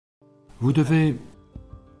Vous devez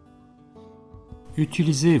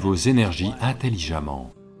utiliser vos énergies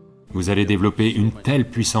intelligemment. Vous allez développer une telle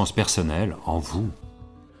puissance personnelle en vous.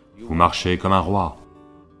 Vous marchez comme un roi,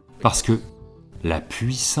 parce que la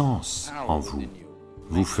puissance en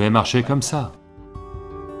vous fait marcher comme ça.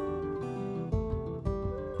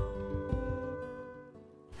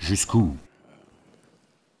 Jusqu'où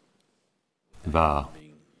va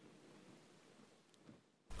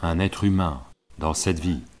un être humain dans cette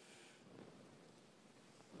vie?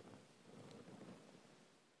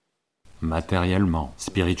 Matériellement,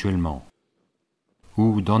 spirituellement,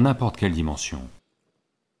 ou dans n'importe quelle dimension,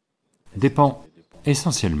 dépend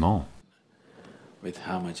essentiellement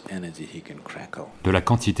de la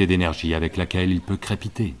quantité d'énergie avec laquelle il peut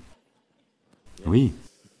crépiter. Oui.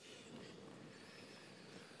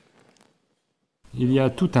 Il y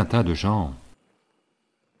a tout un tas de gens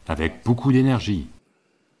avec beaucoup d'énergie,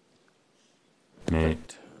 mais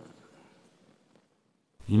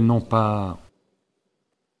ils n'ont pas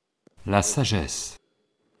la sagesse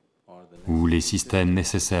ou les systèmes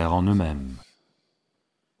nécessaires en eux-mêmes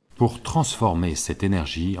pour transformer cette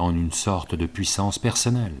énergie en une sorte de puissance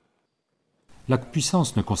personnelle. La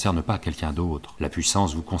puissance ne concerne pas quelqu'un d'autre, la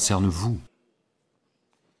puissance vous concerne vous.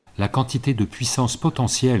 La quantité de puissance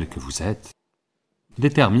potentielle que vous êtes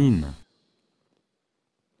détermine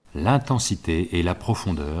l'intensité et la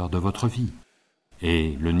profondeur de votre vie,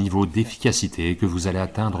 et le niveau d'efficacité que vous allez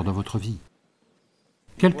atteindre dans votre vie.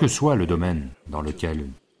 Quel que soit le domaine dans lequel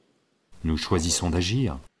nous choisissons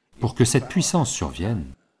d'agir, pour que cette puissance survienne,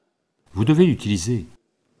 vous devez utiliser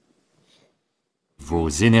vos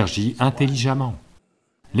énergies intelligemment.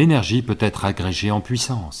 L'énergie peut être agrégée en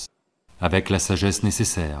puissance, avec la sagesse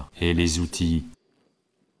nécessaire et les outils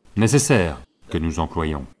nécessaires que nous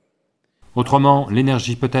employons. Autrement,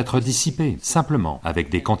 l'énergie peut être dissipée, simplement, avec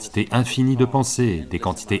des quantités infinies de pensées, des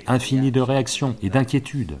quantités infinies de réactions et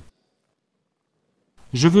d'inquiétudes.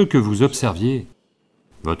 Je veux que vous observiez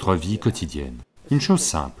votre vie quotidienne. Une chose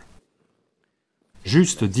simple.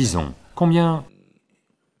 Juste, disons, combien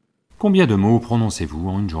de mots prononcez-vous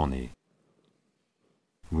en une journée?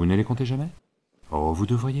 Vous ne les comptez jamais? Oh, vous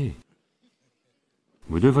devriez.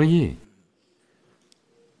 Vous devriez.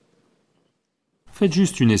 Faites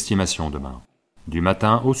juste une estimation demain. Du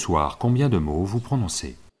matin au soir, combien de mots vous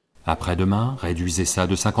prononcez? Après-demain, réduisez ça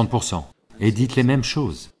de 50% et dites les mêmes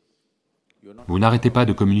choses. Vous n'arrêtez pas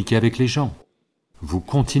de communiquer avec les gens. Vous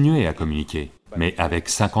continuez à communiquer, mais avec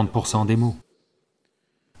 50% des mots.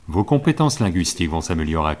 Vos compétences linguistiques vont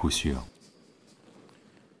s'améliorer à coup sûr.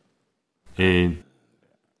 Et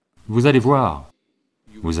vous allez voir,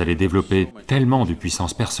 vous allez développer tellement de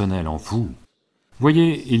puissance personnelle en vous.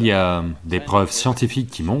 Voyez, il y a des preuves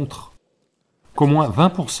scientifiques qui montrent qu'au moins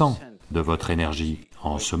 20% de votre énergie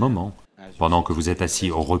en ce moment, pendant que vous êtes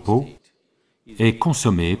assis au repos, est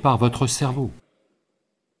consommée par votre cerveau.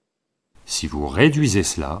 Si vous réduisez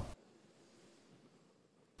cela,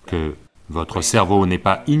 que votre cerveau n'est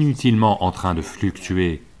pas inutilement en train de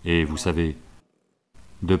fluctuer et, vous savez,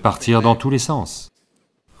 de partir dans tous les sens,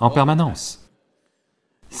 en permanence,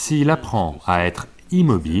 s'il apprend à être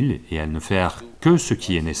immobile et à ne faire que ce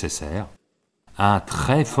qui est nécessaire, un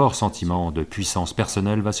très fort sentiment de puissance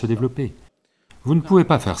personnelle va se développer. Vous ne pouvez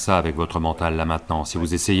pas faire ça avec votre mental là maintenant. Si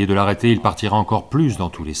vous essayez de l'arrêter, il partira encore plus dans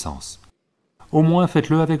tous les sens. Au moins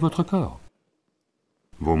faites-le avec votre corps.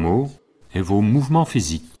 Vos mots et vos mouvements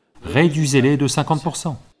physiques, réduisez-les de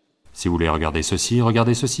 50%. Si vous voulez regarder ceci,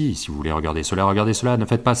 regardez ceci. Si vous voulez regarder cela, regardez cela. Ne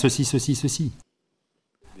faites pas ceci, ceci, ceci.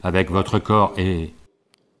 Avec votre corps et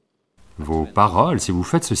vos paroles, si vous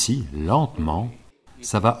faites ceci lentement,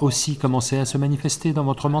 ça va aussi commencer à se manifester dans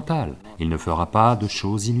votre mental. Il ne fera pas de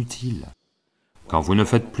choses inutiles. Quand vous ne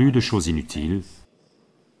faites plus de choses inutiles,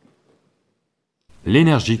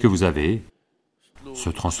 l'énergie que vous avez se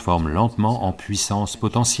transforme lentement en puissance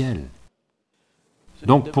potentielle.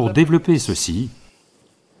 Donc pour développer ceci,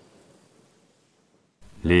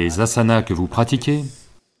 les asanas que vous pratiquez,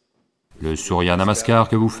 le Surya Namaskar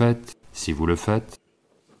que vous faites, si vous le faites,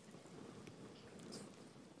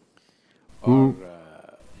 ou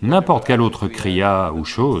n'importe quelle autre kriya ou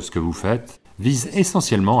chose que vous faites, vise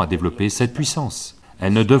essentiellement à développer cette puissance.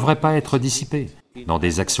 Elle ne devrait pas être dissipée dans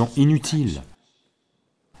des actions inutiles.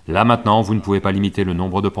 Là maintenant, vous ne pouvez pas limiter le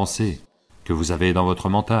nombre de pensées que vous avez dans votre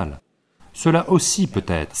mental. Cela aussi peut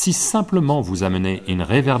être, si simplement vous amenez une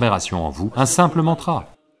réverbération en vous, un simple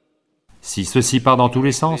mantra. Si ceci part dans tous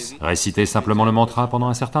les sens, récitez simplement le mantra pendant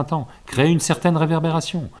un certain temps, créez une certaine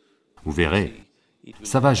réverbération. Vous verrez,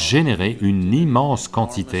 ça va générer une immense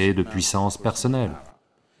quantité de puissance personnelle.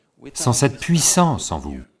 Sans cette puissance en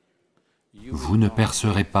vous, vous ne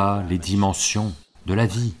percerez pas les dimensions de la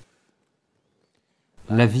vie.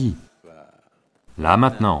 la vie, là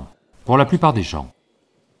maintenant, pour la plupart des gens.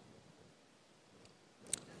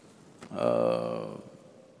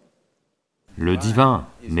 Le divin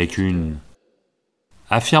n'est qu'une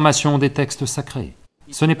affirmation des textes sacrés.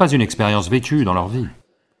 Ce n'est pas une expérience vécue dans leur vie.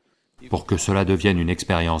 Pour que cela devienne une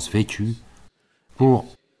expérience vécue, pour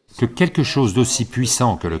que quelque chose d'aussi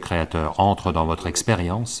puissant que le Créateur entre dans votre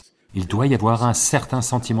expérience, il doit y avoir un certain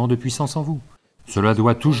sentiment de puissance en vous. Cela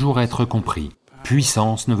doit toujours être compris.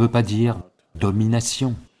 Puissance ne veut pas dire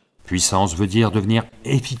domination. Puissance veut dire devenir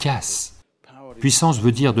efficace. Puissance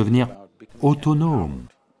veut dire devenir autonome.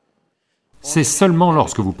 C'est seulement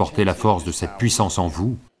lorsque vous portez la force de cette puissance en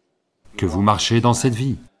vous que vous marchez dans cette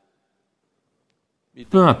vie.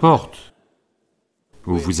 Peu importe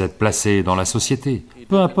où vous êtes placé dans la société,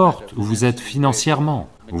 peu importe où vous êtes financièrement,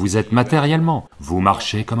 où vous êtes matériellement, vous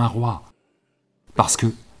marchez comme un roi. Parce que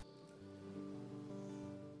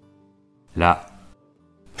la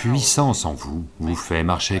puissance en vous vous fait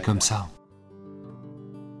marcher comme ça.